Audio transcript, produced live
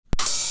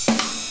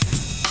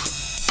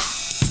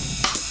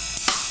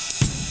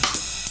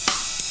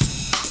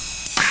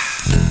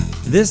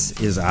This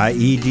is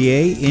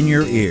IEDA in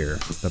Your Ear,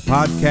 the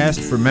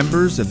podcast for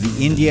members of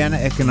the Indiana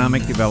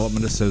Economic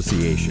Development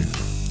Association.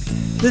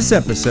 This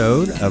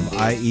episode of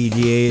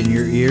IEDA in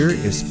Your Ear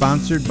is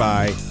sponsored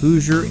by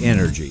Hoosier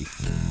Energy.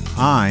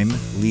 I'm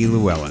Lee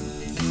Llewellyn.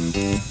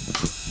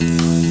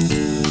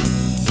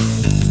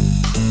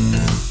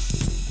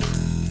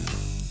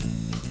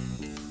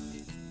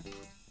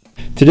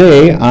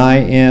 Today I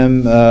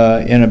am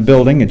in a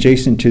building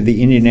adjacent to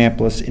the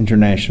Indianapolis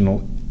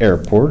International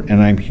Airport,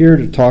 and I'm here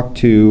to talk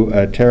to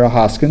Tara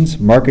Hoskins,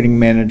 Marketing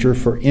Manager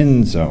for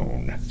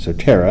InZone. So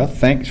Tara,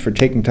 thanks for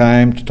taking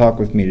time to talk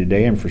with me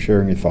today and for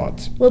sharing your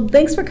thoughts. Well,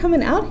 thanks for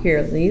coming out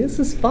here, Lee. This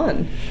is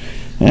fun.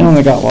 I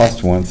only got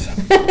lost once.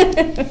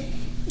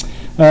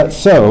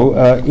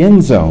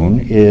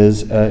 InZone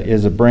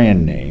is a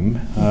brand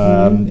name,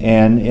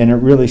 and it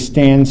really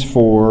stands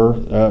for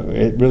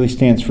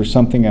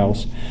something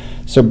else.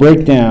 So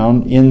break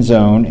down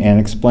InZone and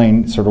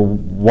explain sort of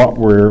what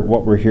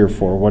we're here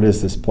for. What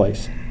is this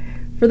place?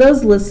 For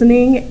those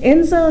listening,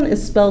 InZone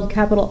is spelled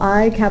capital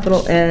I,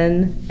 capital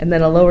N, and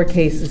then a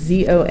lowercase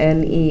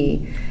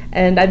Z-O-N-E.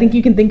 And I think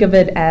you can think of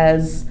it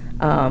as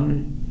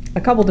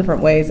a couple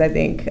different ways. I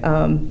think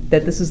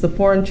that this is the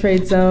foreign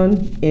trade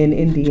zone in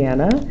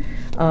Indiana,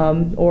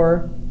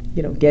 or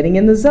getting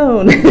in the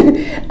zone.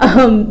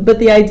 But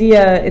the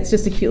idea, it's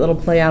just a cute little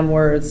play on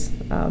words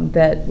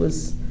that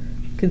was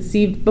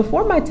conceived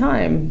before my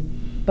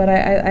time, but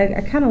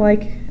I kind of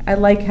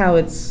like how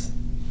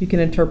you can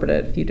interpret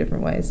it a few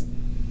different ways.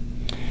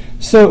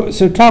 So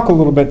talk a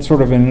little bit,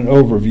 sort of in an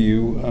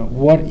overview,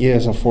 what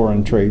is a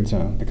foreign trade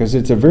zone? Because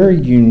it's a very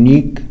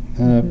unique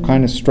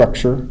kind of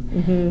structure.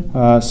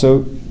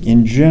 So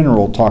in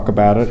general, talk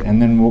about it,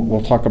 and then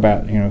we'll talk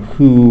about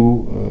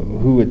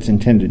who it's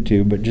intended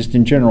to. But just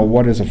in general,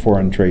 what is a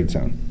foreign trade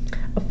zone?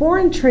 A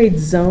foreign trade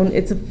zone,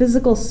 it's a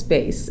physical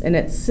space, and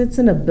it sits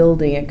in a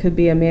building. It could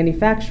be a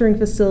manufacturing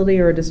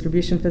facility or a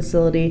distribution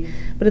facility,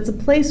 but it's a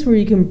place where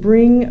you can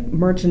bring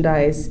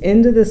merchandise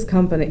into this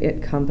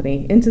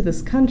into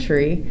this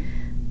country,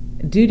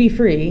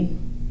 duty-free,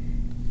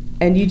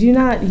 and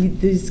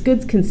these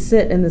goods can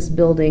sit in this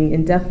building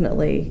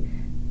indefinitely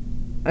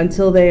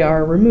until they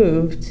are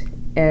removed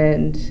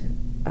and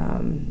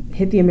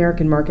hit the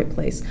American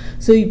marketplace.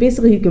 So you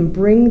can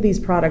bring these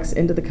products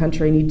into the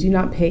country, and you do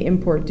not pay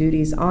import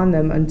duties on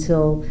them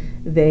until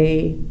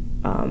they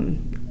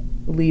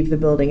leave the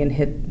building and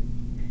hit.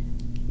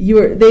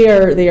 They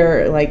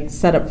are like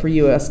set up for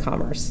U.S.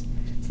 commerce.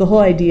 So the whole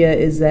idea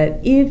is that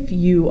if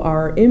you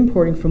are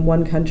importing from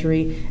one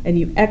country and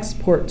you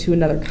export to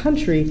another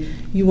country,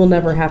 you will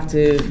never have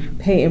to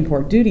pay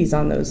import duties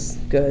on those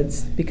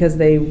goods because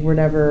they were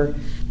never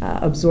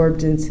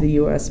absorbed into the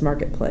U.S.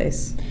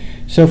 marketplace.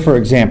 So, for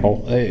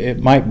example, it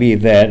might be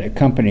that a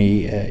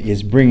company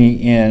is bringing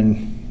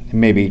in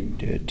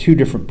maybe two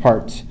different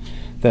parts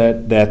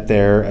that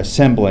they're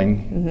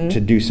assembling to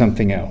do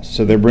something else.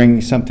 So they're bringing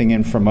something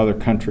in from other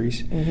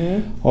countries,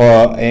 and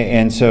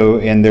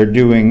they're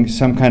doing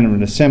some kind of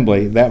an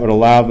assembly that would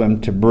allow them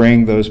to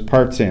bring those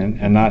parts in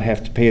and not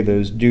have to pay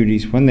those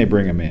duties when they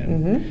bring them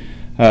in.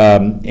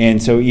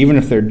 And so even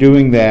if they're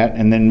doing that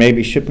and then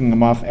maybe shipping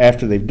them off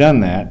after they've done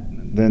that,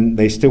 then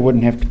they still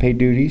wouldn't have to pay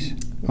duties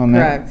on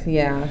that? Correct,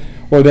 yeah.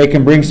 Or they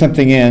can bring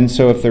something in,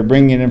 so if they're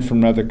bringing it in from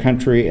another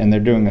country and they're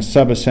doing a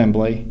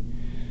sub-assembly,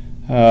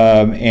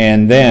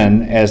 and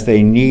then as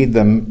they need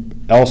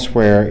them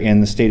elsewhere in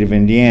the state of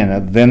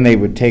Indiana, then they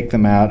would take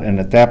them out, and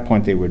at that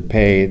point they would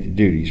pay the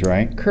duties,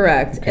 right?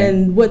 Correct. Okay.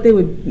 And what they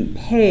would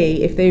pay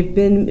if they've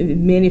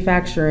been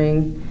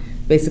manufacturing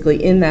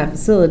basically in that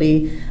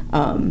facility,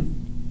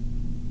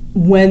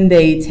 when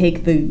they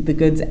take the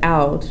goods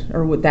out,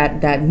 or with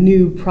that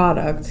new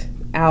product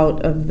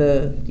out of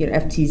the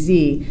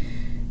FTZ,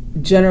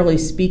 generally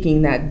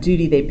speaking, that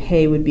duty they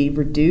pay would be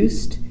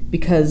reduced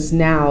because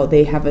now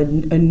they have a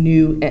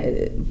new.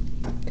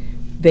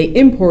 They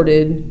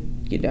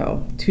imported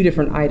two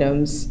different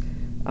items.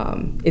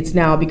 It's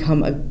now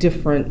become a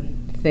different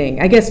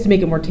thing. I guess to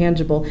make it more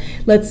tangible,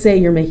 let's say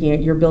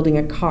you're building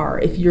a car.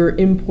 If you're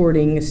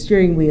importing a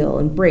steering wheel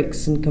and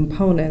brakes and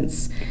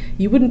components,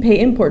 you wouldn't pay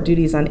import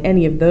duties on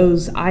any of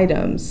those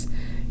items.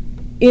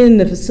 In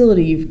the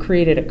facility, you've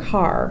created a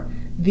car.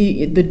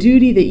 The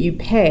duty that you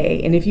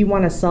pay, and if you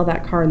want to sell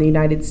that car in the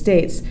United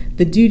States,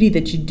 the duty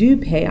that you do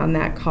pay on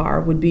that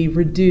car would be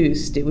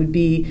reduced. It would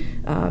be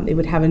it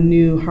would have a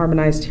new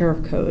harmonized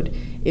tariff code.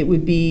 It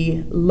would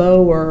be a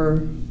lower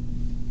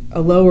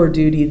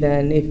duty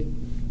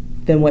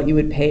than what you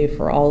would pay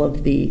for all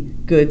of the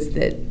goods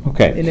that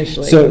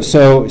initially. So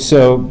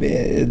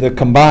the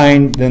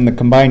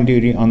combined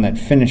duty on that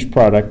finished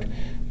product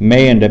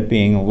may end up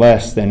being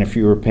less than if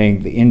you were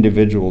paying the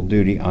individual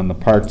duty on the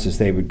parts as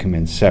they would come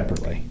in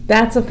separately.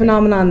 That's a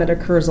phenomenon that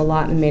occurs a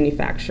lot in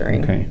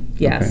manufacturing. Okay.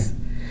 Yes. Okay.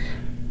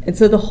 And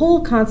so the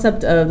whole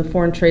concept of the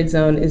foreign trade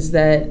zone is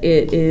that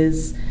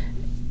it's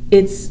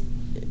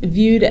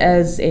viewed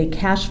as a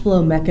cash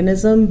flow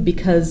mechanism,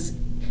 because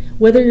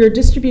whether you're a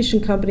distribution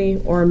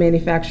company or a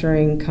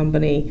manufacturing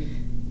company,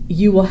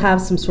 you will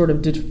have some sort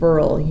of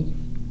deferral.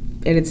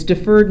 and it's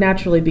deferred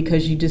naturally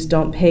because you just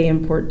don't pay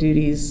import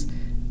duties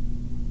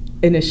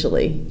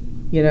initially.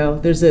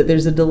 There's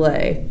a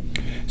delay.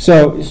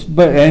 So,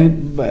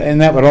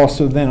 and that would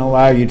also then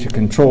allow you to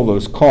control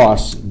those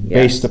costs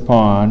based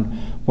upon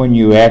when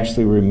you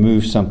actually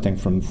remove something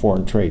from the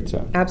foreign trade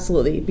zone.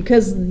 Absolutely,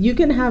 because you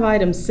can have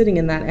items sitting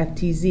in that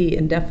FTZ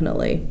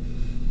indefinitely.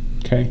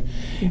 Okay,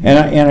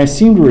 and I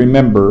seem to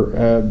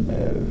remember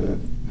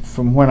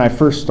from when I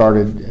first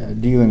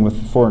started dealing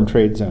with the foreign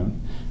trade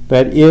zone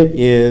that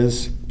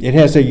it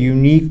has a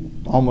unique,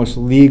 almost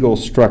legal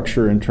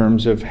structure in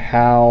terms of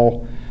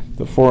how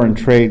the foreign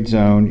trade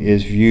zone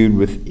is viewed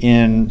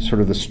within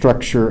sort of the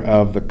structure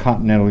of the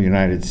continental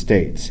United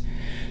States.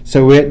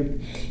 So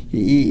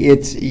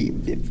it's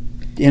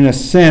in a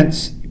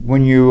sense,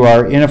 when you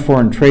are in a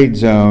foreign trade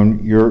zone,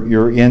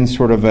 you're in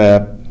sort of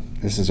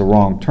this is a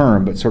wrong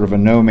term, but sort of a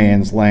no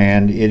man's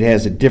land. It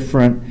has a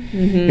different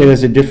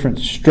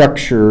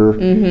structure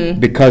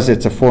because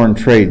it's a foreign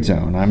trade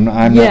zone. I'm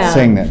not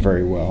saying that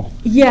very well.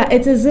 Yeah,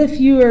 it's as if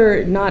you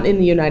are not in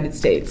the United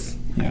States.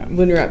 Yeah.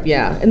 When you're up,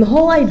 yeah. And the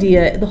whole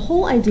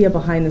idea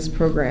behind this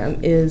program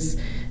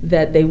is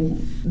that the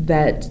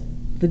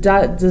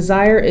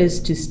desire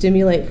is to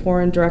stimulate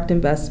foreign direct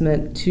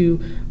investment, to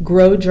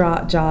grow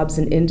jobs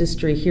and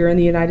industry here in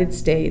the United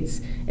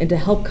States, and to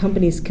help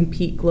companies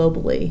compete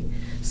globally.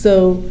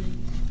 So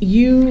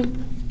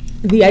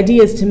the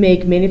idea is to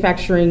make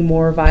manufacturing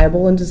more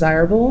viable and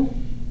desirable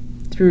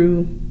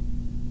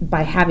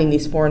by having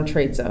these foreign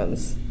trade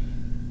zones,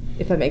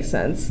 if that makes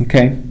sense.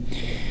 Okay.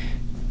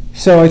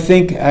 So I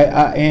think,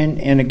 I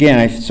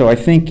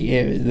think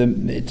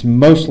it's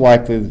most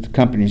likely that the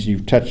companies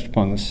you've touched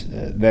upon this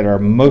that are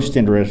most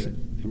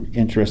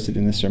interested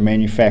in this are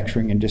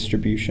manufacturing and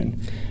distribution.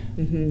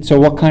 Mm-hmm. So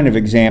what kind of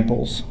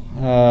examples?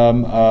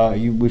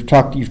 You've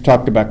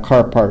talked about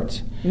car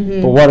parts,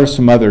 but what are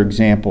some other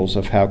examples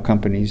of how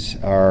companies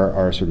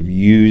are sort of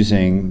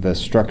using the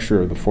structure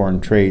of the foreign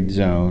trade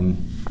zone?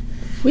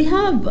 We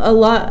have a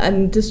lot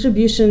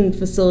distribution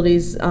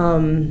facilities.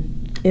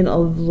 In a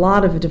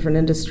lot of different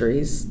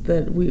industries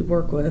that we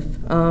work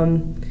with,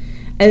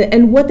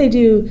 and what they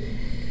do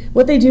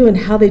and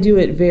how they do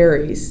it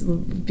varies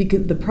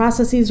because the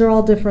processes are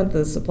all different,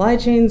 the supply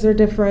chains are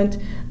different,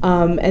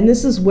 and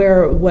this is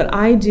where what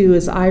I do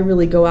is I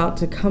really go out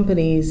to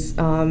companies.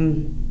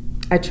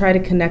 I try to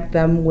connect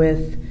them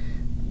with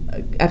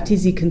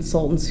FTZ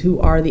consultants who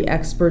are the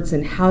experts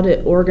in how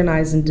to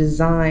organize and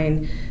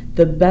design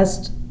the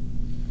best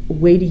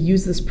way to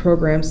use this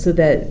program so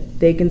that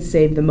they can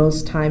save the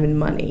most time and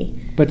money.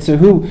 But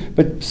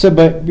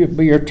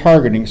you're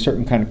targeting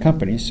certain kind of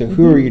companies. So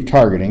who are you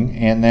targeting?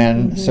 And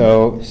then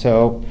so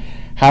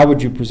how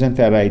would you present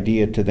that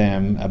idea to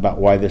them about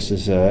why this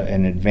is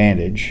an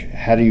advantage?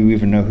 How do you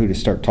even know who to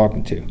start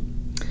talking to?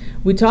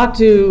 We talk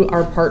to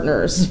our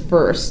partners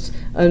first,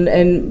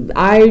 and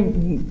I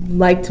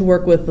like to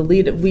work with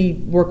we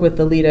work with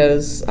the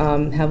Lidos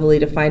heavily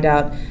to find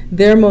out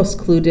they're most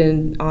clued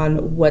in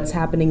on what's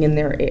happening in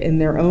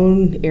their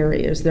own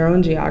areas, their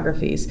own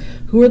geographies.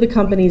 Who are the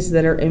companies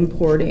that are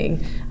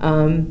importing?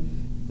 Who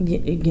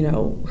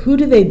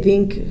do they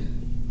think?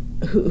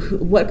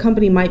 What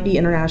company might be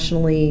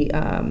internationally?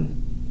 An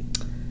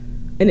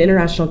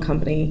international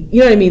company, you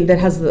know what I mean, that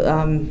has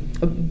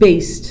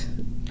based.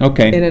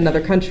 Okay. In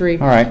another country.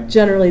 All right.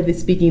 Generally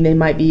speaking, they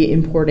might be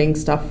importing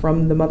stuff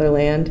from the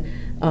motherland.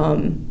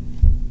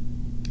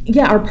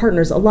 Our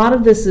partners. A lot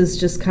of this is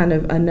just kind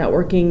of a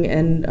networking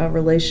and a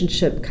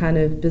relationship kind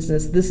of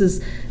business. This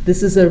is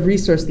a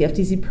resource. The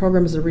FTZ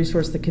program is a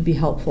resource that could be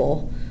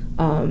helpful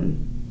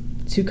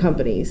to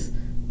companies.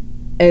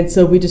 And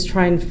so we just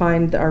try and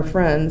find our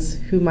friends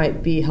who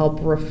might help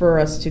refer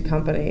us to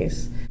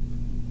companies.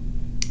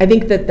 I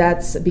think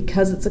that's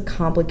because it's a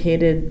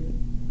complicated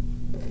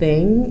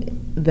thing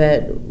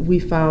that we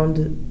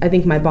found. I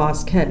think my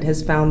boss Kent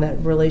has found that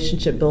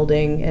relationship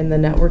building and the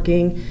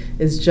networking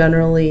is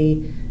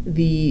generally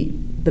the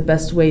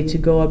best way to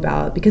go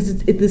about,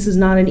 because this is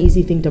not an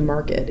easy thing to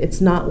market.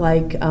 It's not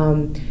like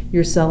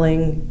you're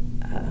selling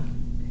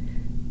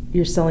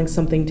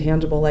something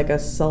tangible like a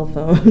cell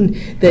phone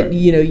that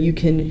you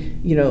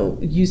can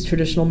use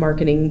traditional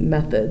marketing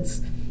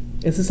methods.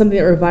 This is something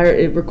that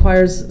it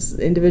requires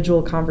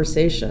individual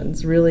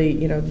conversations,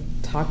 really,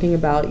 talking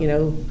about,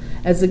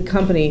 as a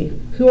company,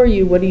 who are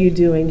you, what are you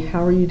doing,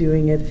 how are you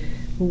doing it,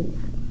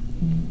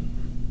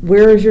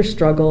 where is your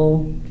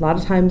struggle? A lot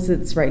of times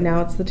right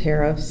now it's the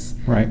tariffs.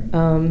 Right.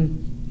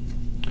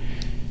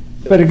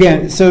 But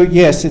again, so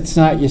yes, it's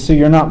not, so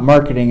you're not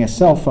marketing a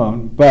cell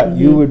phone, but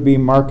you would be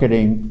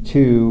marketing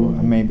to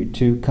maybe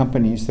to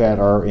companies that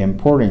are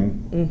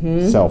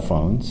importing cell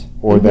phones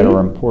or that are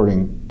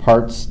importing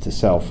parts to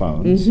cell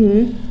phones.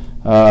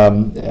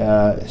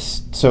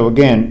 So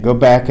again, go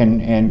back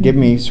and give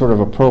me sort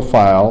of a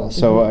profile.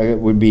 So it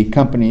would be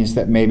companies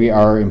that maybe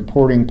are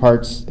importing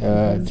parts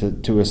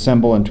to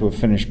assemble into a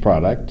finished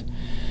product.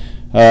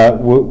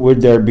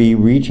 Would there be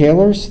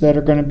retailers that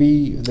are going to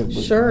be?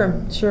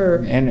 Sure.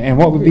 And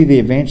what would be the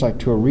advantage like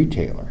to a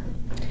retailer?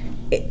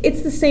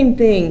 It's the same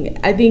thing.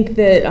 I think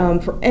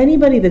that for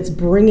anybody that's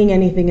bringing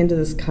anything into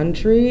this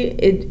country,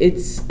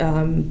 it's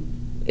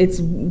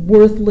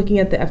worth looking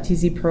at the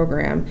FTZ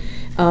program.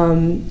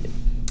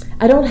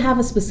 I don't have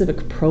a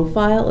specific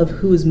profile of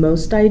who is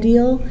most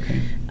ideal.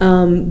 Okay.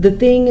 The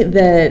thing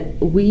that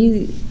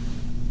we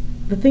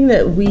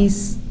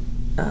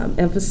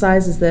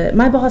emphasize is that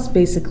my boss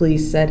basically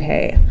said,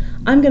 hey,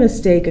 I'm going to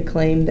stake a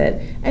claim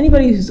that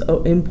anybody who's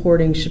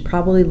importing should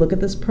probably look at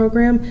this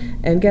program,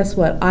 and guess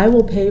what? I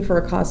will pay for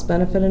a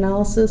cost-benefit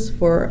analysis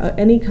for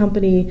any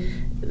company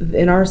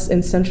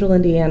in Central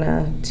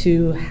Indiana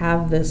to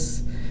have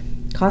this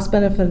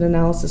cost-benefit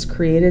analysis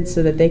created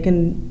so that they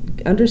can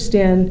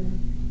understand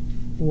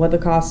what the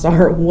costs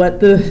are, what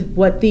the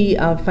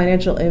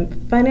financial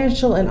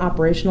and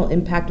operational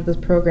impact of this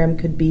program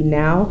could be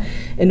now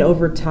and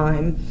over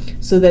time,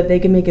 so that they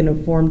can make an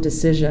informed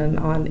decision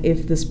on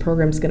if this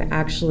program is going to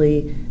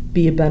actually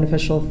be a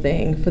beneficial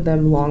thing for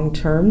them long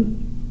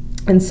term.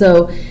 And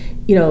so,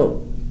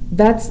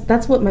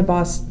 that's what my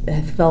boss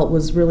felt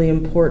was really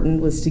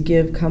important, was to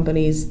give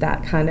companies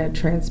that kind of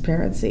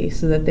transparency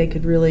so that they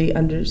could really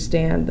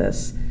understand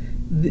this.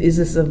 Is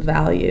this of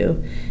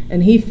value?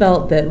 And he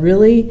felt that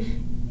really,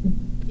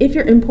 if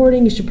you're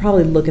importing, you should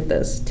probably look at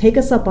this. Take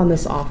us up on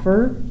this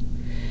offer.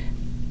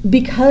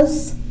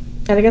 Because,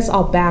 and I guess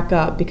I'll back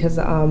up because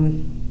I'll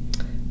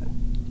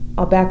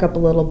back up a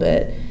little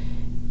bit.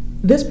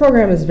 This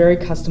program is very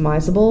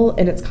customizable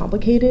and it's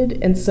complicated,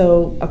 and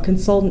so a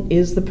consultant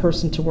is the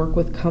person to work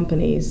with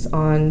companies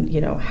on,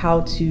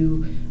 how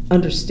to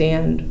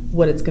understand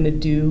what it's going to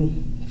do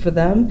for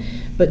them.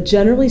 But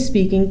generally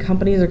speaking,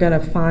 companies are going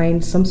to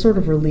find some sort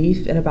of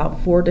relief in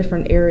about 4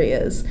 different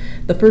areas.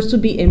 The first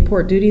would be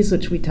import duties,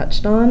 which we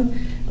touched on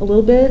a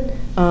little bit.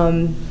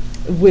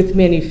 With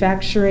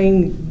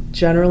manufacturing,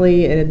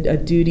 generally a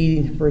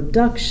duty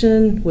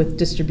reduction. With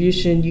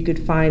distribution, you could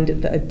find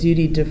a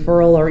duty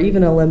deferral or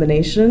even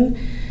elimination.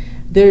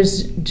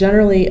 There's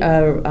generally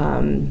a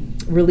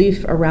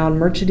relief around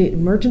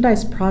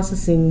merchandise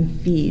processing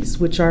fees,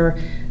 which are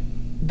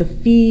the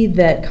fee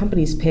that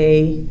companies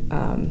pay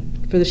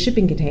for the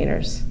shipping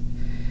containers,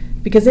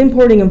 because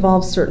importing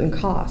involves certain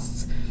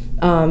costs.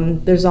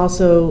 There's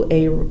also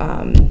a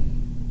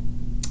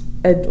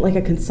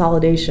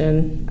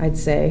consolidation, I'd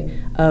say,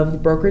 of the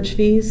brokerage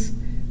fees,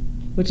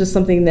 which is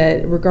something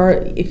that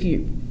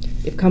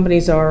if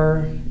companies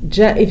are,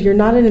 if you're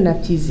not in an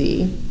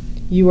FTZ,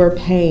 you're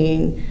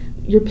paying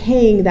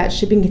that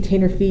shipping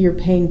container fee, you're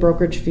paying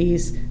brokerage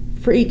fees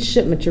for each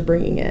shipment you're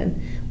bringing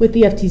in. With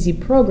the FTZ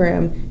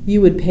program,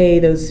 you would pay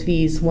those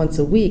fees once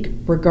a week,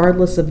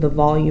 regardless of the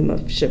volume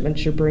of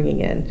shipments you're bringing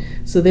in.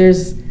 So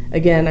there's,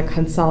 again, a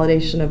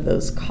consolidation of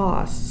those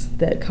costs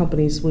that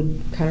companies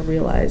would kind of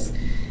realize.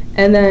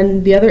 And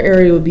then the other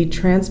area would be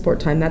transport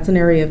time. That's an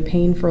area of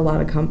pain for a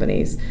lot of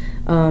companies.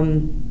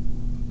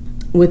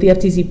 With the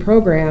FTZ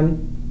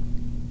program,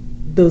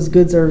 those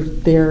goods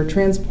they're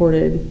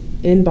transported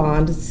in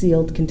bond,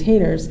 sealed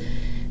containers,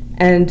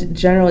 and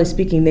generally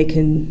speaking,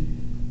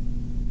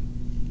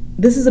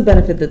 this is a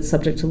benefit that's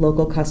subject to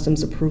local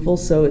customs approval,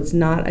 so it's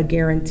not a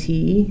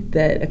guarantee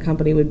that a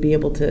company would be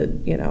able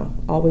to,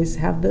 always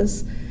have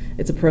this.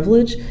 It's a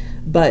privilege,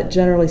 but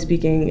generally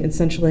speaking, in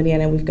Central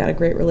Indiana, we've got a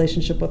great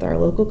relationship with our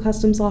local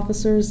customs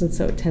officers, and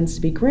so it tends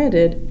to be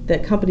granted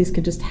that companies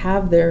can just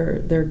have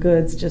their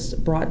goods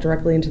just brought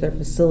directly into their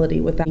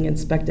facility without being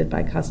inspected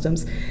by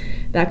customs.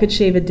 That could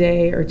shave a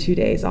day or 2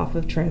 days off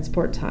of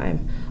transport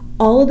time.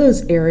 All of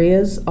those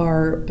areas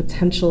are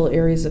potential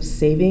areas of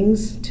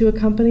savings to a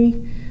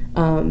company.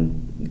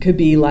 Could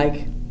be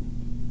like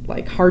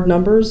hard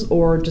numbers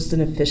or just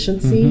an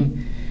efficiency.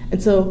 Mm-hmm.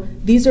 And so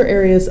these are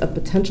areas of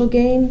potential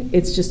gain.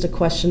 It's just a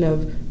question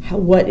of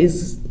what are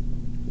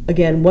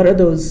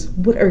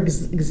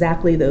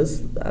exactly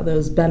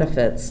those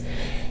benefits.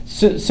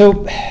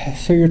 So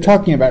you're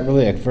talking about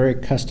really a very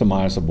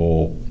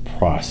customizable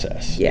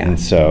process. Yeah. And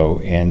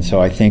so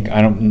I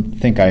don't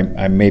think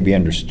I maybe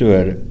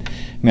understood.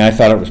 I mean, I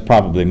thought it was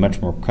probably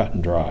much more cut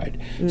and dried.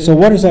 Mm-hmm. So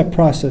what does that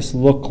process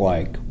look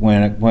like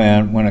when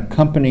a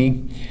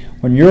company,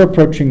 when you're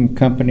approaching a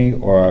company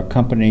or a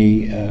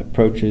company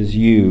approaches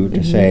you to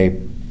mm-hmm. say,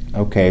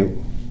 okay,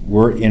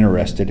 we're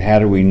interested, how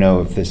do we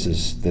know if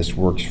this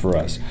works for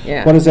us?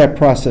 Yeah. What does that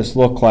process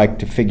look like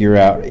to figure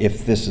out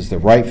if this is the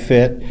right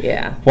fit?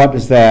 Yeah. What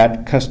does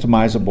that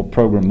customizable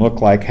program look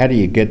like? How do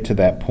you get to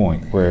that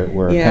point where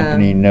a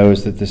company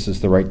knows that this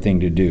is the right thing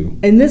to do?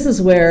 And this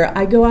is where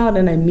I go out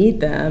and I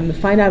meet them,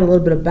 find out a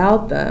little bit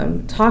about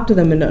them, talk to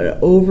them in an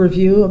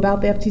overview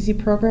about the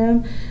FTZ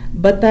program,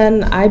 but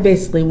then I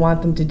basically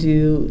want them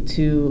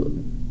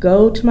to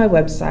go to my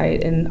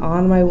website, and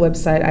on my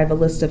website I have a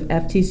list of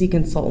FTZ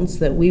consultants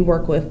that we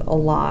work with a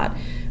lot,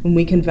 and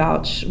we can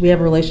vouch. We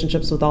have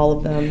relationships with all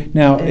of them.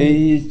 Now,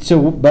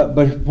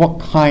 but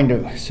what kind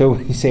of? So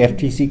you say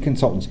FTZ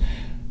consultants.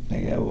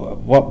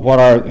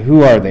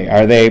 who are they?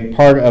 Are they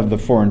part of the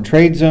foreign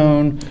trade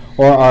zone,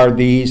 or are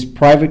these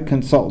private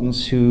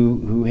consultants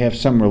who have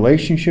some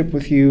relationship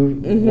with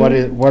you?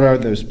 Mm-hmm. What are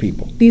those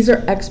people? These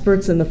are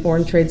experts in the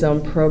foreign trade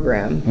zone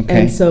program,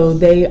 okay. And so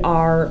they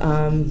are,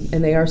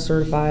 and they are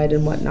certified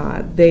and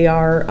whatnot. They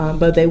are,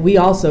 we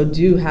also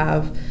do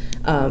have.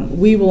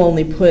 We will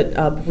only put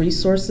up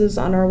resources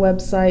on our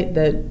website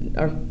that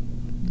are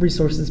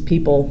resources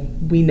people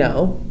we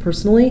know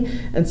personally,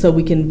 and so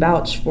we can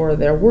vouch for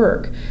their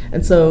work.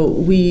 And so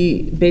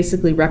we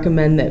basically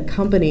recommend that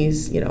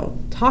companies,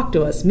 talk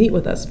to us, meet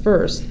with us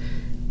first,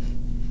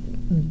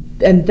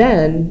 and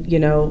then,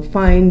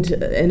 find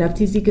an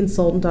FTZ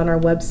consultant on our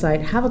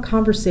website, have a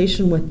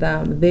conversation with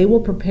them. They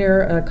will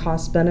prepare a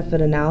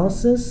cost-benefit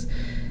analysis,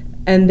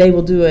 and they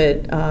will do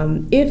it.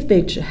 If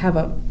they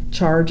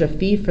charge a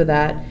fee for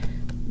that,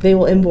 they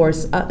will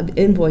invoice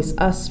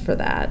us for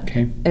that.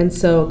 Okay. And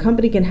so a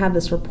company can have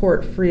this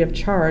report free of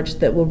charge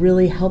that will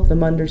really help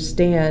them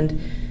understand,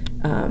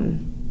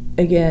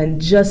 again,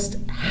 just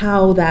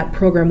how that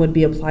program would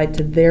be applied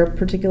to their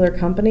particular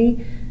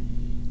company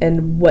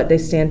and what they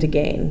stand to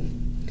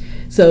gain.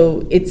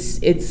 So it's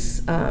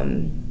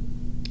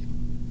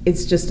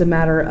just a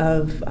matter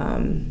of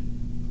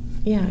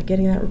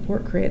getting that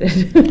report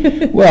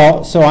created.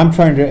 Well, so I'm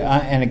trying to,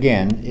 and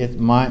again,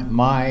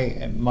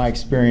 my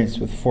experience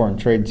with foreign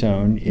trade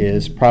zone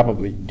is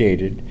probably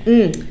dated.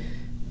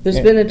 There's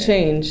been a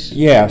change.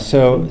 Yeah.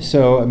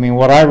 So I mean,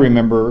 what I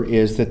remember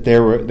is that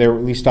there were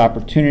at least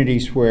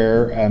opportunities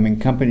where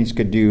companies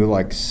could do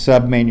like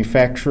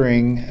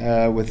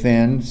sub-manufacturing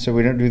within. So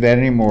we don't do that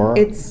anymore.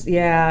 It's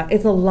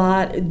a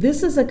lot.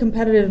 This is a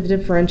competitive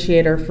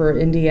differentiator for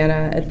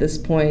Indiana at this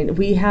point.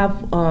 We have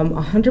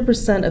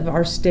 100% of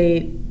our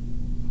state.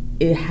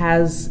 It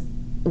has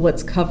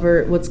what's called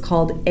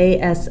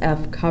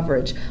ASF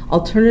coverage,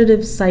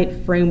 Alternative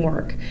Site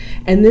Framework.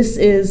 And this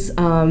is,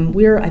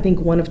 we're, I think,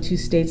 one of 2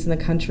 states in the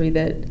country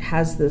that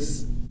has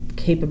this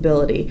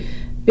capability.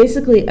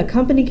 Basically, a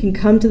company can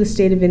come to the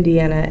state of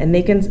Indiana and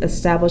they can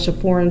establish a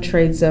foreign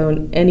trade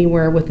zone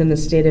anywhere within the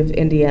state of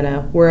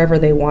Indiana, wherever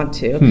they want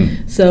to.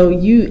 So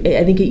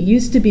I think it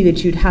used to be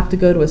that you'd have to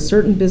go to a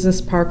certain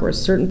business park or a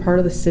certain part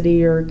of the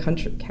city or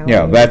country, county.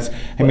 Yeah,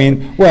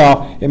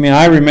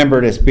 I remember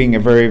it as being a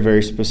very,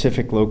 very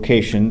specific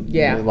location.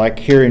 Yeah. Like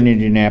here in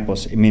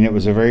Indianapolis, it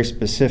was a very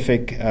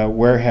specific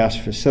warehouse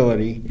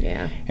facility.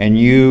 Yeah. And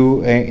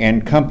you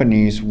and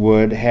companies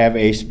would have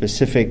a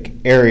specific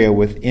area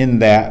within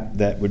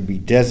that would be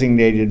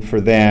designated for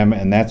them,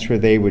 and that's where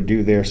they would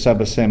do their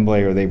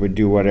subassembly or they would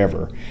do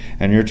whatever.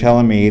 And you're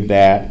telling me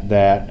that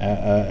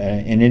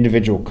an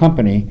individual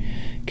company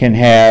can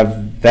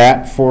have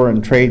that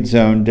foreign trade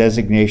zone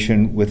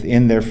designation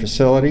within their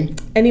facility?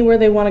 Anywhere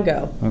they want to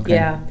go. Okay.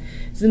 Yeah.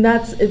 So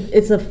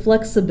it's a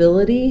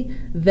flexibility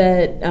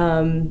that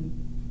and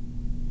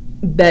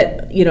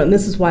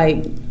this is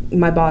why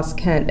my boss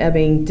Kent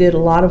Ebbing did a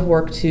lot of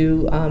work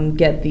to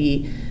get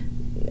the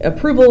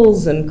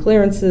approvals and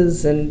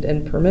clearances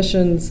and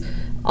permissions,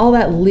 all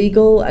that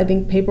legal, I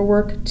think,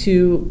 paperwork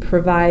to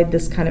provide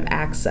this kind of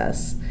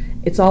access.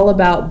 It's all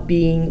about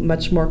being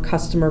much more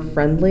customer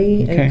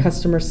friendly and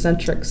customer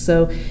centric.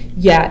 So,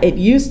 it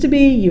used to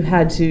be you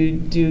had to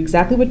do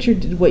exactly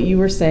what you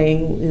were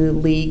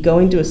saying, Lee,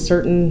 going to a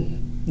certain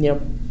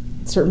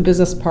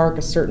business park,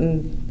 a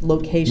certain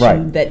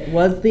location that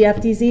was the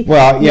FTZ.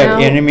 Well, yeah,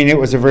 and it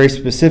was a very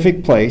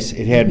specific place.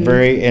 It had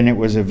and it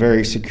was a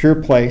very secure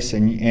place,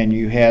 and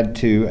you had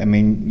to.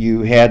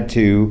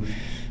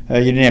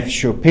 You didn't have to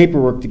show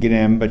paperwork to get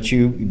in, but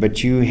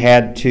you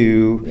had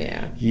to.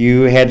 Yeah.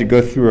 You had to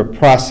go through a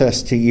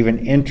process to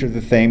even enter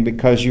the thing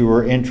because you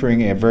were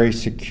entering a very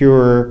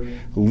secure,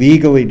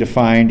 legally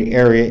defined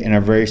area in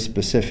a very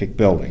specific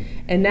building.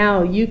 And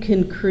now you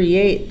can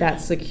create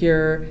that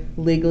secure,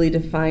 legally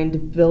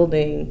defined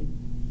building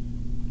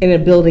in a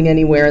building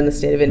anywhere in the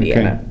state of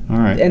Indiana. Okay. All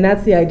right. And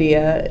that's the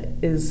idea,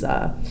 is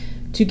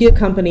to give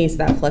companies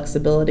that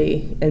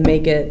flexibility and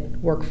make it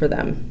work for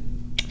them.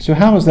 So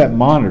how is that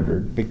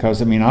monitored?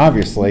 Because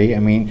obviously,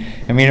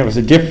 it was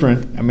a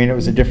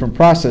different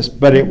process,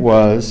 but it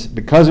was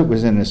because it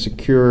was in a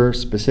secure,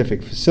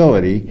 specific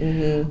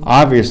facility.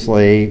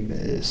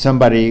 Obviously,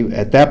 somebody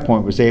at that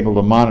point was able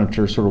to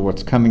monitor sort of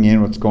what's coming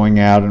in, what's going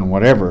out, and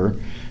whatever.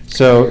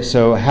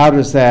 So how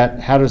does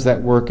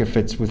that work if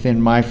it's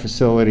within my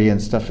facility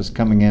and stuff is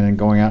coming in and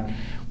going out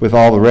with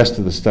all the rest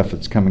of the stuff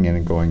that's coming in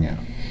and going out?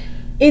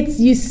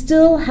 You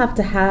still have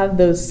to have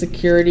those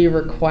security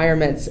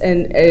requirements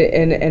and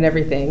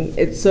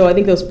everything. So I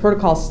think those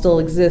protocols still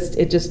exist.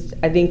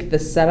 I think the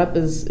setup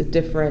is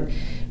different.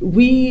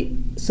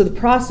 So the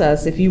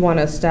process, if you want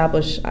to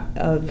establish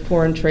a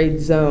foreign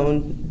trade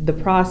zone, the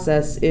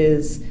process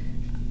is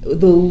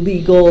the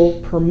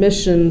legal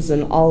permissions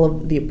and all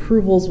of the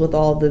approvals with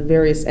all the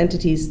various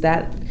entities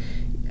that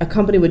a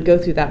company would go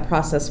through that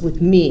process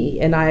with me,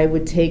 and I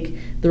would take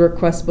the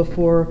request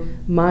before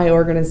my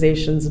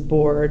organization's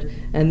board,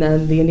 and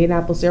then the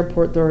Indianapolis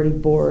Airport Authority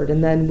board,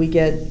 and then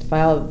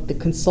the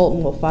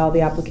consultant will file the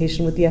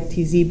application with the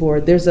FTZ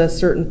board. There's a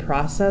certain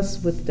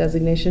process with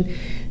designation.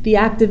 The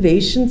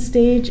activation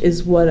stage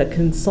is what a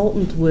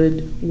consultant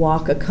would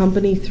walk a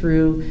company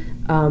through,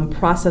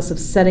 process of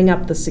setting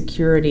up the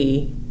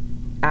security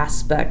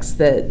aspects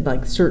that,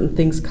 like, certain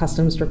things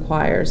customs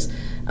requires,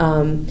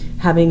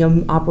 having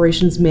an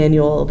operations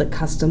manual that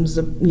customs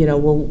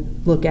will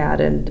look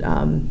at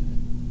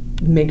and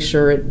make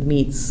sure it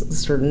meets a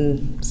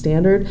certain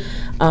standard.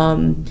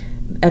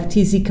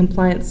 FTZ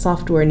compliant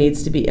software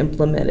needs to be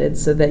implemented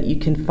so that you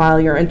can file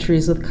your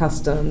entries with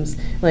customs.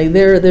 Like,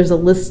 there's a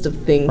list of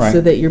things, right, so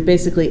that you're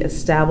basically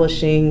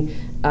establishing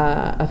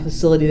a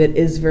facility that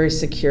is very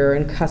secure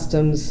and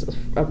customs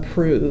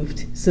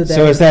approved. So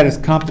is that as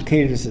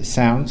complicated as it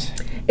sounds?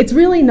 It's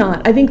really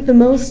not. I think the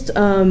most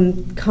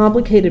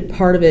complicated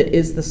part of it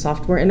is the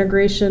software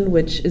integration,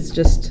 which is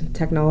just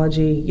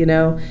technology,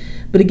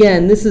 But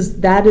again,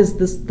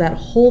 that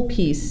whole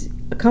piece.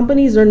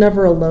 Companies are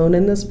never alone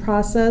in this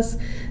process.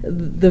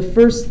 The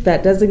first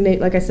that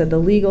designate, like I said, the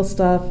legal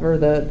stuff or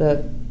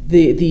the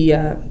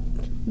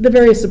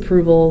various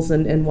approvals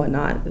and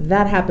whatnot,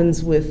 that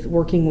happens with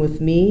working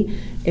with me,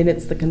 and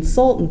it's the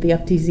consultant, the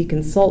FTZ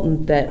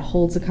consultant, that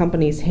holds a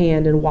company's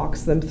hand and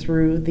walks them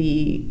through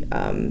the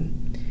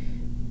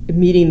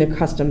meeting the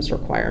customs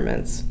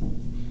requirements.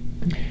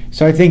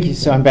 So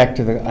I'm back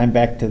to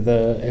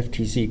the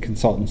FTZ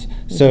consultants.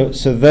 So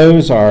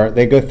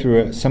they go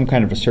through some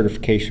kind of a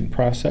certification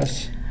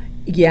process.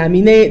 Yeah, I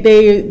mean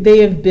they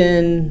have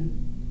been,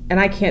 and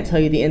I can't tell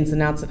you the ins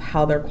and outs of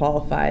how they're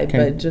qualified,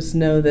 okay, but just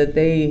know that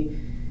they're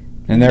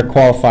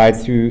qualified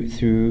through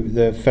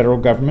the federal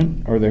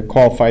government, or they're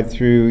qualified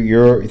through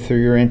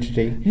your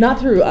entity. Not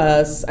through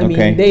us. I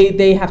okay, mean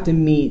they have to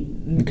meet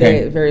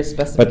okay, various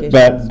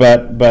specifications.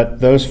 But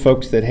those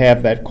folks that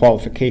have that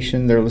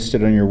qualification, they're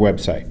listed on your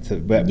website. So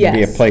that would yes,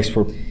 be a place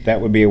where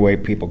that would be a way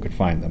people could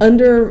find them.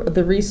 Under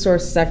the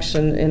resource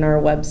section in our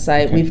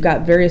website, okay, we've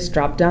got various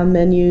drop-down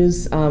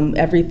menus.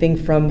 Everything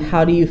from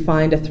how do you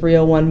find a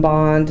 301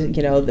 bond,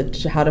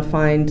 how to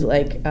find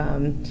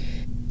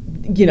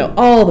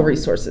all the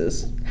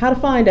resources, how to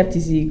find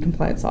FTZ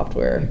compliant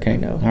software. Okay.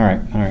 All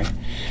right.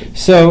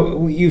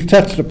 So you've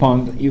touched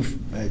upon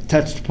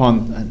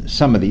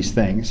some of these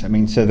things. I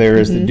mean, so there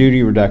is the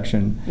duty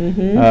reduction,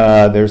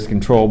 there's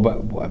control,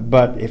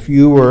 but if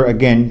you were,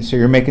 again, so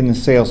you're making the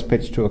sales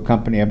pitch to a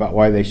company about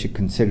why they should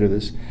consider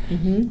this,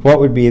 what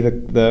would be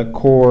the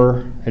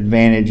core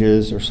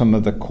advantages or some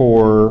of the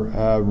core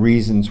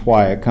reasons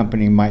why a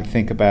company might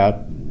think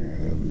about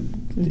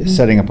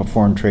setting up a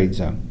foreign trade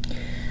zone?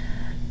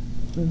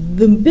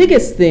 The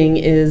biggest thing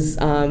is,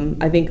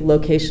 I think,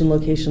 location,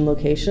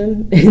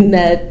 in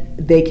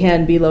that they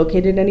can be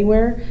located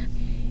anywhere.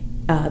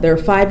 There are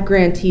 5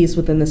 grantees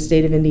within the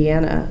state of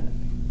Indiana.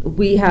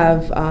 We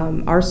have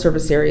our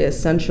service area is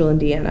Central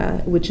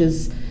Indiana, which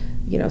is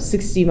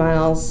 60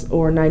 miles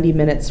or 90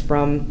 minutes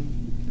from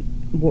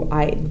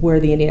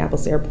where the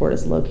Indianapolis Airport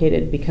is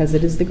located, because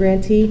it is the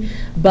grantee.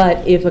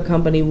 But if a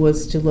company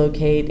was to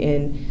locate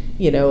in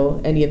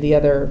any of the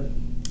other,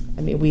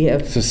 we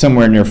have... So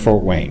somewhere near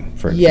Fort Wayne,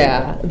 for example.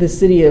 Yeah, the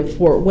city of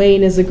Fort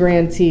Wayne is a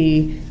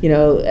grantee,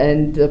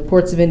 and the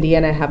ports of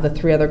Indiana have the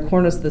 3 other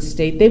corners of the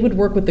state. They would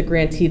work with the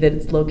grantee that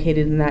is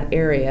located in that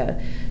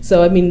area.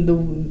 So,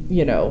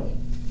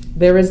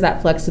 there is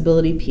that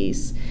flexibility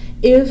piece.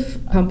 If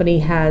a company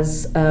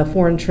has a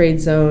foreign trade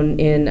zone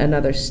in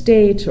another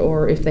state,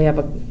 or if they have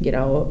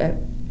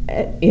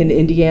in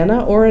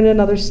Indiana or in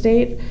another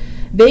state,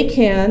 they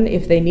can,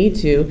 if they need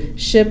to,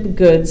 ship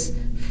goods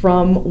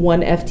from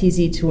one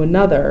FTZ to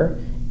another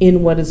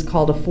in what is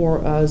called a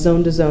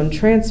zone-to-zone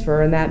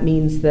transfer, and that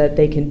means that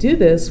they can do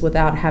this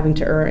without having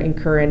to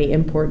incur any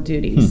import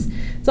duties.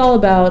 It's all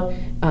about,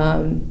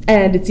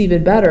 and it's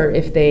even better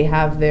if they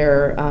have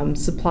their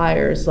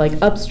suppliers, like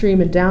upstream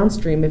and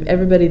downstream. If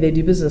everybody they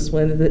do business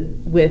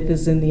with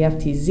is in the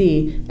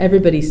FTZ,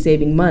 everybody's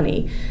saving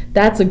money.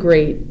 That's a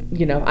great,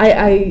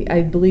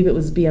 I believe it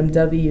was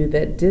BMW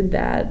that did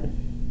that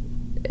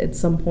at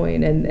some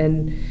point,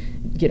 and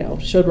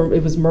showed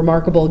it was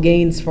remarkable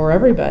gains for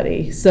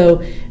everybody.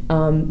 So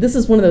this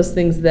is one of those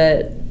things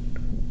that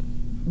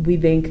we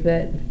think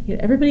that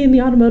everybody in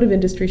the automotive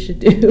industry should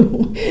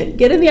do.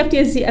 Get in the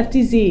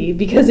FTZ,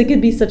 because it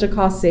could be such a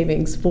cost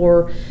savings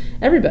for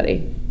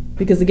everybody.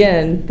 Because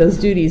again, those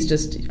duties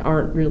just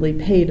aren't really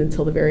paid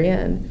until the very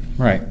end.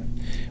 Right.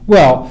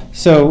 Well,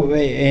 so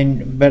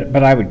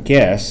but I would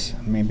guess,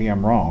 maybe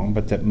I'm wrong,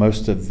 but that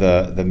most of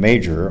the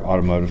major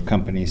automotive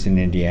companies in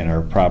Indiana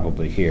are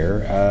probably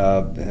here.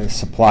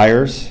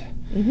 Suppliers,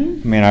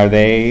 are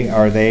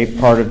they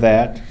part of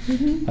that?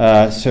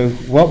 So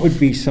what would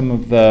be some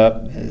of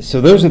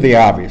so those are the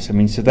obvious.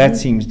 So that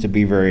seems to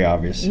be very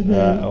obvious.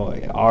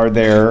 Are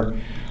there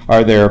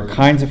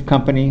kinds of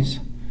companies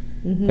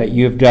that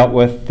you have dealt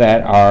with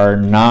that are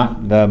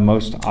not the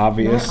most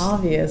obvious,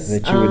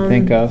 that you would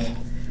think of?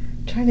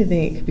 Trying to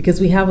think, because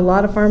we have a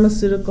lot of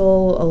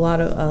pharmaceutical, a lot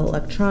of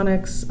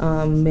electronics,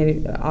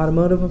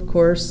 automotive, of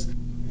course.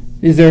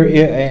 Is there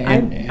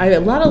a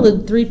lot of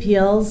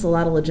 3PLs, a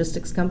lot of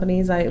logistics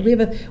companies.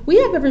 We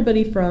have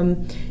everybody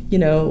from,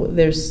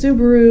 there's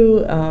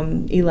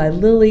Subaru, Eli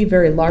Lilly,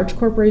 very large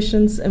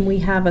corporations, and we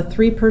have a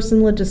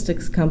 3-person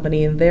logistics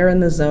company, and they're in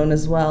the zone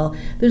as well.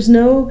 There's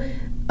no,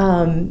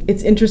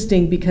 it's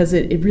interesting because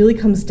it really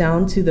comes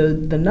down to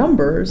the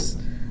numbers.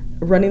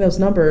 Running those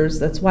numbers,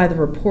 that's why the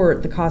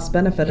report, the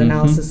cost-benefit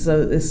analysis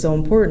is so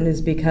important, is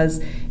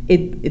because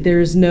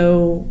there's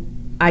no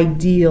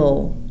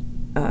ideal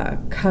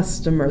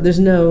customer. There's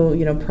no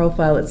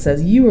profile that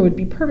says you would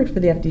be perfect for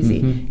the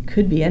FTZ.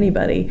 Could be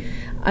anybody.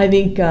 I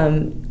think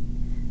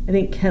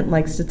Kent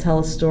likes to tell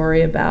a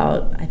story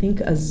about, I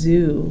think a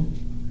zoo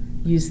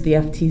used the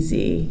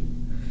FTZ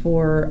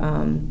for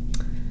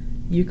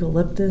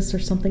eucalyptus or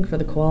something for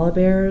the koala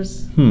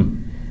bears.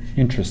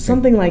 Interesting.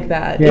 Something like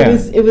that. Yeah.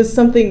 It was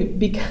something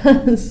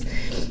because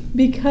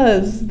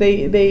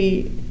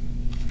they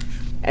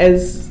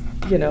as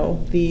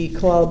the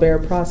koala bear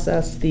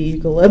processed the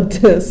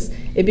eucalyptus,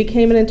 it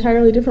became an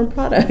entirely different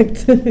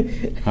product.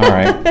 All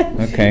right.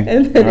 Okay.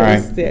 And then all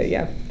right.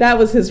 that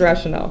was his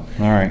rationale.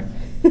 All right.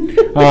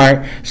 All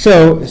right.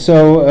 So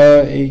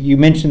you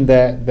mentioned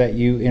that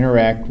you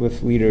interact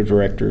with LEDO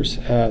directors.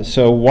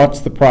 So what's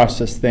the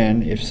process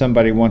then if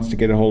somebody wants to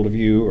get a hold of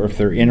you, or if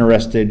they're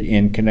interested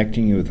in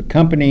connecting you with a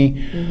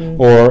company,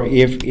 or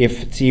if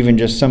it's even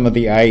just some of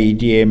the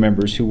IEDA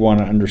members who want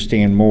to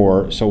understand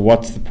more? So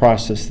what's the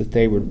process that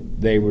they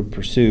would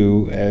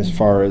pursue as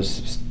far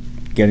as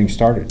getting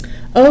started?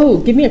 Oh,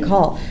 give me a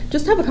call.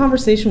 Just have a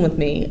conversation with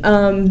me.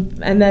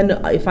 And then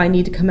if I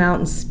need to come out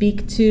and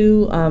speak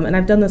to, and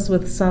I've done this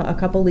with a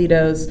couple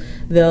LEDOs,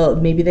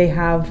 maybe they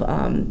have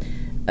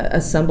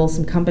assemble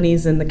some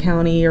companies in the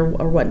county or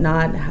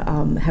whatnot,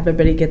 have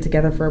everybody get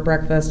together for a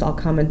breakfast. I'll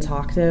come and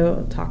talk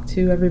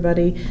to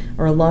everybody,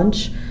 or a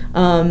lunch.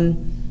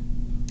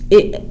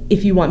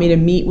 If you want me to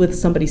meet with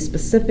somebody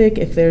specific,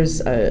 if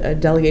there's a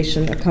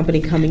delegation, a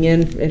company coming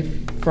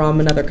in from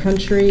another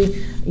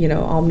country,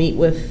 I'll meet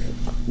with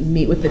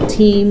the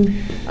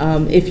team.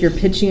 If you're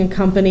pitching a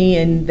company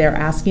and they're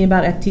asking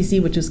about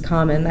FTZ, which is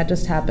common, that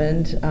just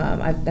happened.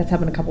 That's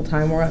happened a couple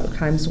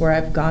times where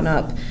I've gone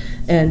up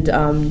and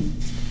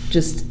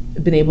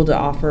just been able to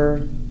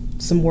offer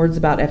some words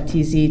about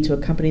FTZ to a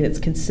company that's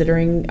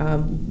considering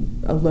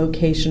a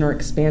location or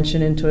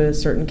expansion into a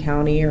certain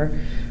county, or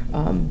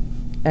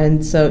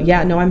and so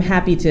I'm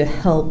happy to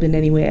help in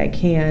any way I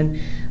can.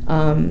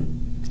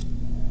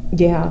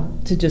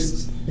 To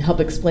just help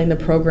explain the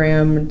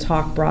program and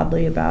talk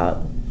broadly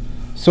about.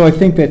 So I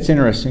think that's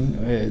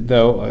interesting,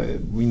 though.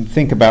 We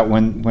think about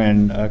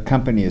when a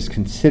company is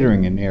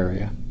considering an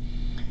area,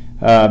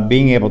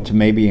 being able to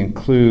maybe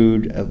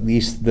include at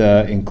least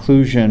the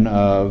inclusion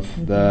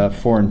of the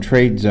foreign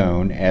trade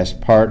zone as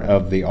part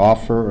of the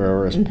offer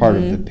or as part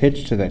of the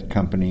pitch to that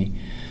company,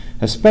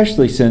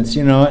 especially since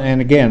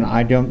and again,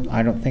 I didn't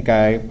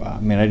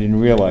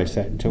realize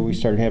that until we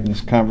started having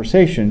this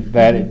conversation,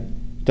 that it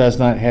does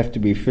not have to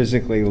be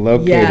physically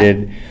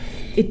located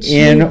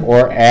in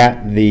or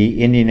at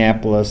the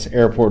Indianapolis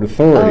Airport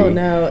Authority. Oh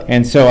no!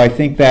 And so I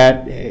think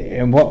that,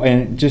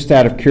 and just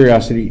out of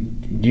curiosity,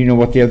 do you know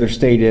what the other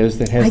state is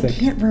that has that? I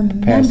can't remember.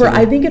 Capacity?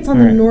 I think it's on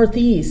the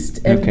Northeast,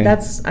 and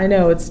I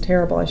know it's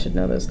terrible. I should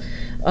know this,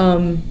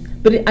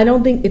 but I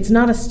don't think it's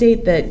not a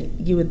state that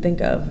you would think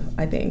of.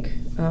 I think.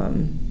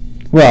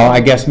 Well,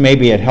 I guess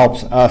maybe it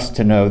helps us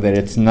to know that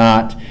it's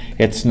not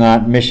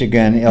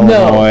Michigan,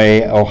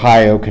 Illinois,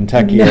 Ohio,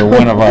 Kentucky, or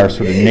one of our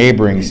sort of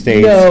neighboring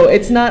states. No,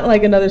 it's not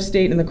like another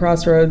state in the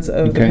crossroads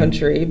of the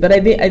country. But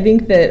I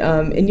think that,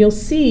 and you'll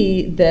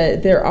see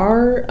that there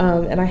are,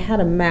 and I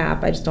had a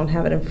map, I just don't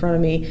have it in front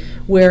of me,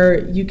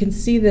 where you can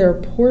see there are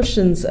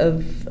portions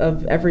of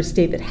every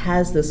state that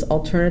has this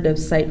alternative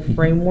site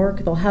framework.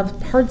 They'll have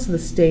parts of the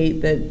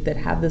state that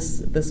have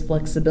this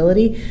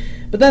flexibility,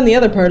 but then the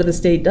other part of the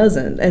state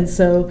doesn't. And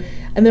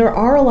there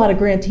are a lot of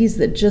grantees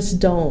that just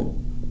don't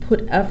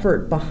put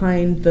effort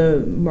behind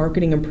the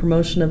marketing and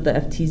promotion of the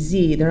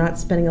FTZ. They're not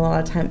spending a lot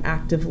of time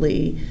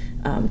actively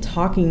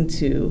talking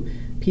to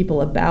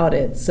people about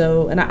it.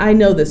 So, and I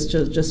know this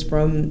just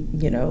from,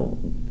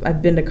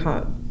 I've been to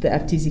the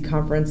FTZ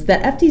conference. The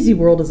FTZ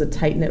world is a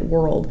tight-knit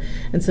world.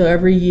 And so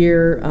every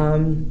year,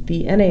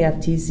 the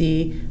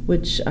NAFTZ,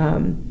 which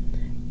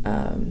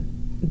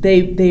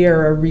they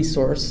are a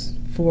resource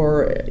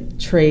for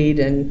trade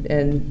and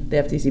the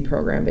FTZ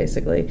program,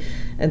 basically.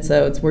 And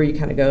so it's where you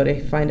kind of go to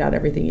find out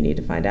everything you need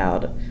to find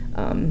out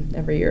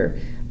every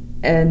year.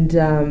 And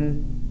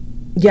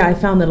I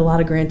found that a lot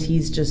of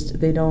grantees just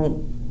they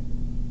don't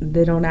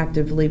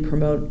actively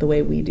promote the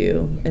way we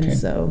do. And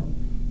so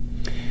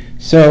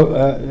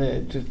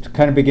to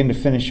kind of begin to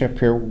finish up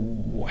here,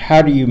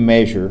 how do you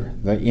measure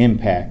the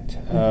impact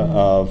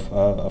of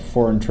a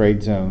foreign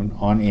trade zone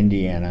on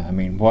Indiana? I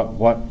mean,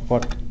 why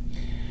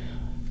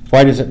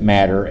does it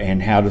matter,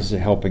 and how does it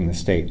helping the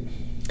state?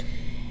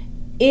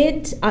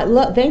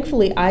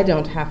 Thankfully, I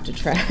don't have to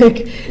track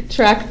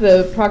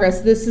the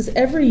progress. This is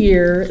every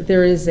year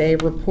there is a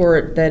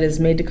report that is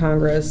made to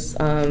Congress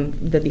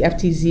that the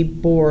FTZ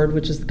board,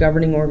 which is the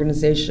governing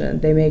organization,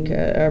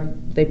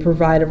 they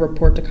provide a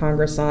report to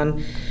Congress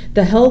on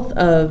the health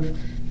of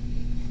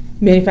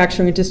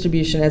manufacturing and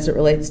distribution as it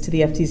relates to the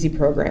FTZ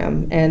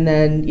program, and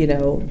then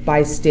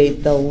by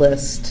state they'll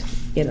list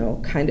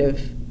kind of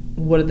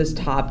what are the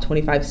top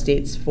 25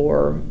 states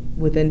for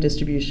within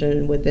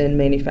distribution, within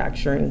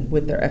manufacturing,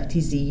 with their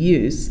FTZ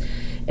use.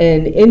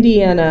 And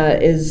Indiana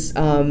is,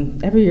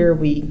 every year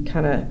we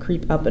kind of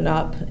creep up and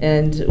up,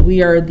 and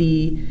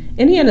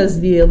Indiana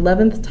is the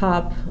 11th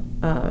top,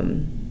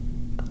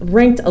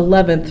 ranked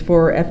 11th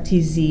for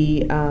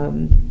FTZ.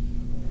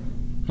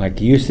 Like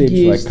usage,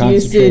 like concentration?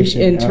 Usage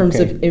in terms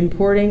of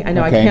importing. I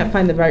know I can't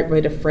find the right way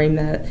to frame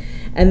that.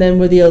 And then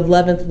we're the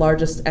 11th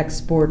largest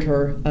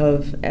exporter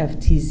of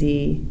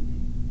FTZ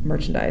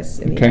merchandise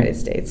in the United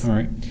States. All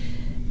right.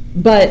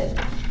 But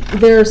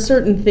there are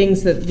certain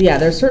things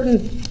there are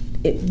certain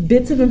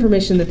bits of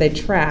information that they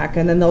track,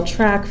 and then they'll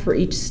track for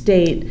each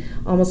state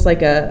almost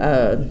like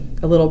a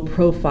little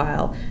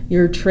profile.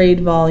 Your trade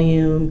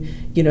volume,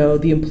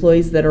 the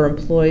employees that are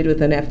employed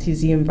within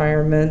FTZ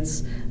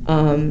environments,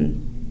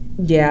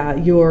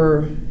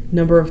 your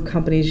number of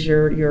companies,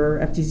 your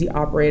FTZ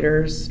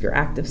operators, your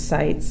active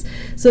sites.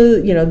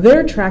 So,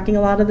 they're tracking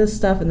a lot of this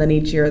stuff, and then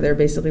each year they're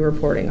basically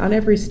reporting on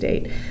every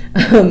state.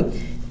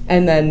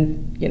 And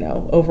then,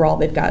 overall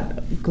they've got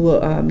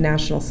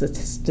national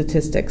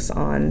statistics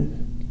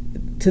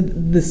to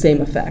the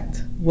same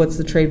effect. What's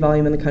the trade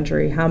volume in the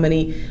country?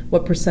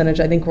 What percentage?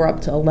 I think we're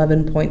up to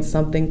 11 point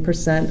something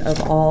percent of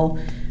all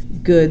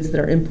goods that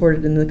are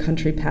imported in the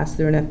country pass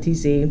through an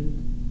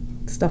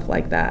FTZ, stuff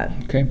like that.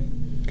 Okay.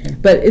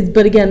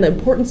 But again, the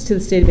importance to the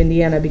state of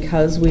Indiana,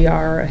 because we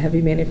are a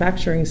heavy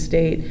manufacturing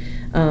state,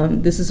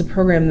 this is a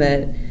program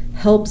that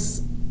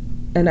helps,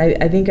 and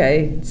I think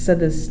I said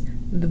this,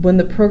 when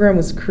the program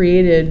was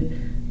created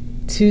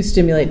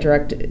created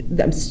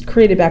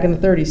back in the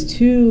 30s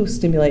to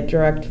stimulate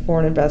direct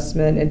foreign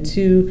investment and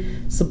to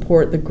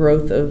support the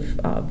growth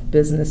of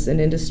business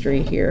and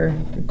industry here,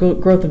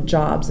 growth of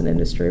jobs and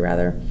industry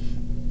rather,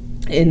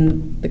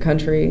 in the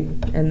country,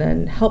 and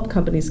then help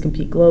companies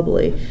compete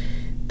globally.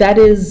 That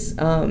is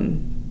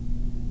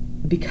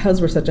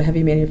because we're such a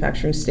heavy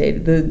manufacturing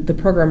state. The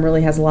program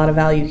really has a lot of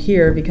value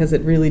here because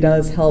it really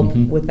does help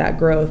with that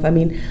growth. I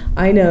mean,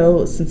 I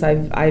know since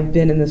I've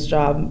been in this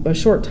job a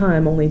short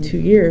time, only 2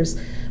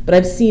 years, but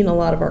I've seen a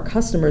lot of our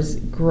customers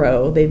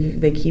grow. They're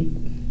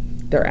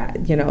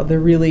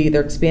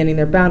expanding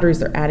their boundaries.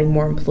 They're adding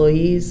more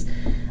employees.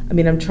 I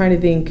mean, I'm trying to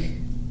think,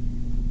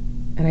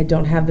 and I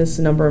don't have this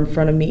number in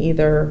front of me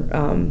either.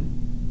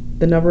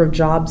 The number of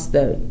jobs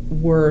that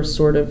were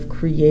sort of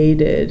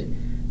created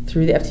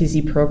through the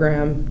FTZ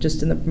program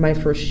just in my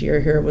first year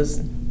here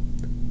was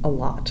a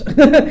lot. I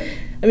mean,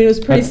 it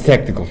was pretty. That's a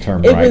technical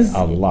term, right?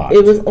 A lot.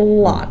 It was a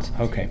lot.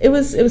 Okay. It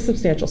was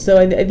substantial. So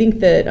I think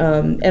that,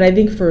 and I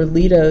think for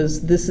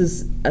Leidos, this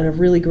is a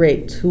really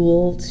great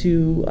tool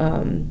to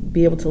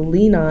be able to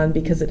lean on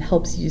because it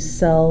helps you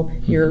sell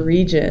your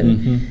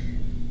region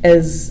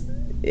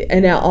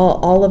and now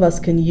all of us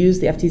can use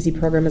the FTZ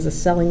program as a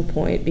selling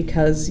point,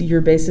 because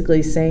you're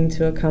basically saying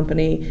to a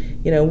company,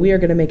 we are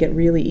going to make it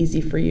really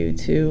easy for you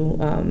to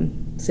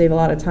save a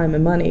lot of time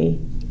and money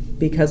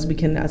because we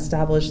can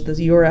establish an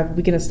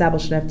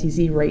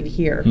FTZ right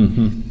here.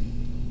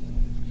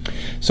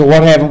 So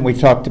what haven't we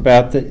talked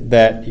about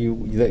that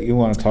you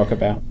want to talk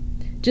about?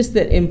 Just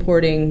that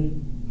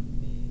importing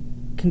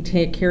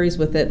carries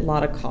with it a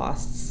lot of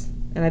costs,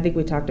 and I think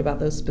we talked about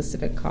those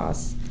specific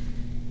costs.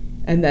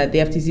 And that the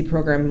FTZ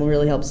program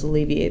really helps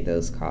alleviate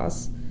those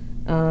costs.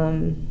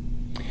 And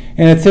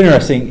it's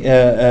interesting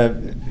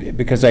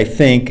because I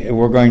think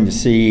we're going to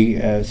see,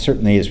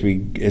 certainly as we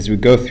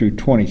go through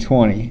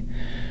 2020,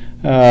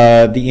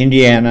 the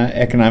Indiana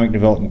Economic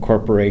Development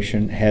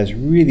Corporation has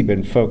really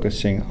been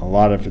focusing a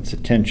lot of its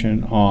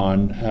attention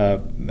on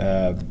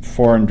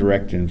foreign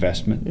direct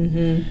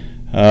investment.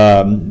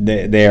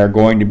 They are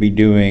going to be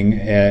doing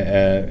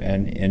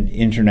an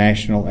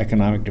international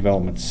economic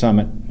development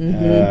summit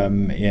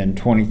in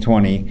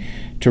 2020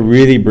 to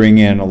really bring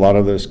in a lot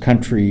of those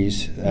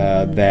countries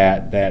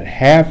that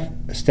have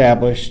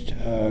established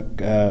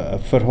a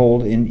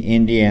foothold in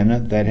Indiana,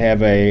 that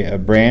have a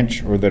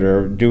branch or that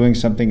are doing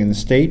something in the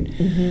state.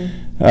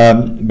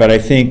 But I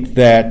think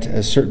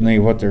that certainly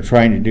what they're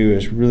trying to do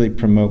is really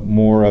promote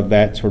more of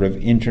that sort of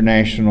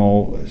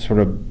international sort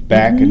of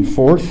back and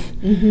forth,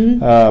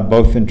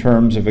 both in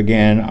terms of,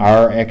 again,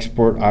 our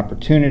export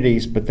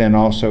opportunities, but then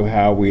also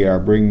how we are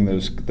bringing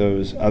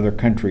those other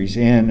countries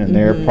in and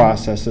their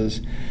processes.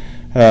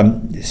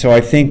 So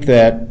I think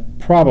that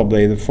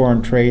probably the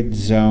Foreign Trade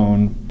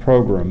Zone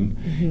program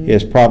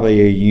is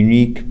probably a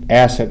unique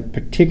asset,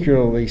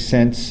 particularly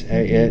since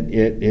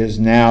it is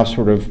now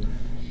sort of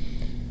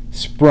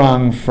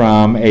sprung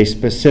from a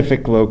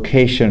specific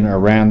location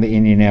around the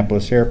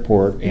Indianapolis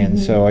airport, and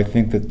so I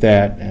think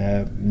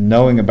that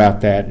knowing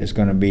about that is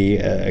going to be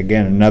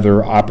again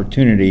another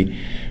opportunity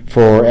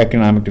for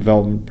economic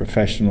development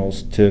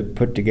professionals to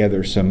put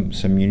together some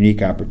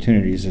unique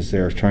opportunities as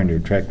they're trying to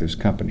attract those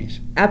companies.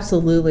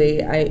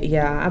 Absolutely,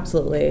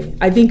 absolutely.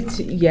 I think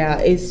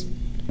it's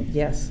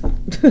yes.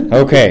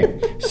 Okay,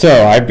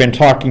 so I've been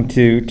talking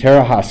to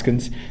Tara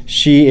Hoskins.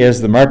 She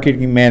is the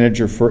marketing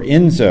manager for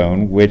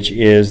InZone, which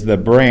is the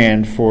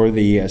brand for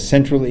the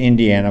Central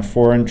Indiana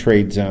Foreign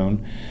Trade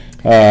Zone.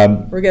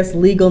 Or I guess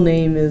legal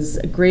name is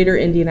Greater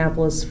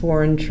Indianapolis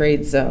Foreign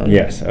Trade Zone.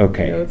 Yes,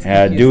 okay.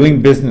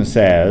 Doing business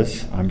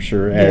as, I'm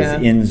sure, as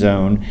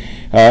InZone.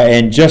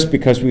 And just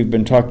because we've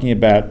been talking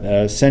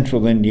about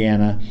Central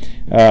Indiana,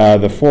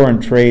 the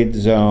Foreign Trade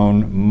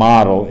Zone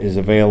model is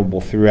available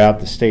throughout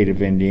the state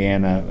of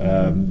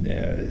Indiana,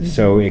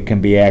 so it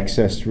can be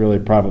accessed really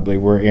probably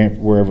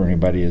wherever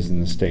anybody is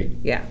in the state.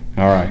 Yeah.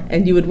 All right.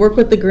 And you would work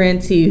with the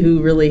grantee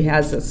who really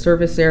has a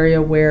service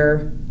area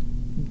where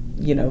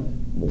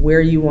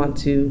you want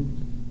to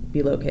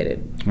be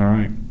located. All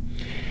right.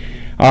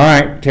 All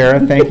right, Tara,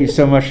 thank you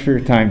so much for your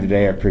time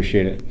today. I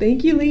appreciate it.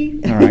 Thank you,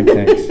 Lee. All right,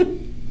 thanks.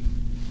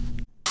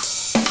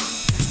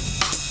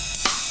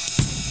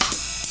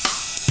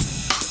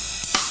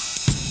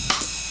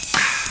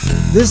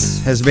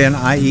 This has been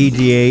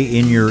IEDA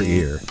in Your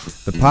Ear,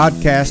 the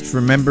podcast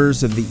for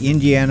members of the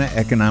Indiana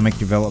Economic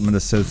Development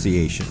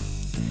Association.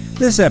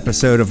 This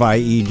episode of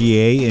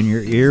IEDA in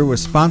Your Ear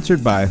was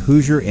sponsored by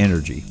Hoosier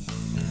Energy.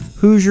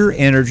 Hoosier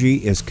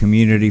Energy is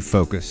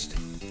community-focused.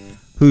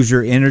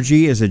 Hoosier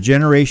Energy is a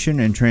generation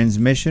and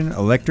transmission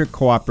electric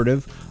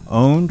cooperative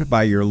owned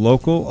by your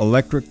local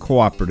electric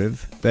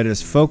cooperative that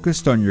is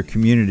focused on your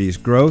community's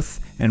growth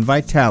and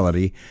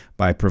vitality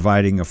by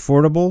providing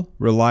affordable,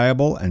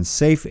 reliable, and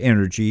safe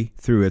energy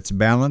through its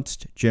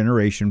balanced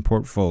generation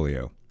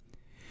portfolio.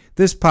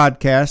 This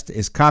podcast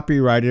is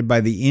copyrighted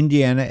by the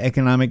Indiana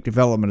Economic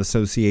Development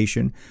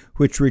Association,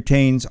 which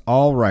retains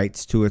all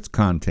rights to its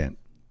content.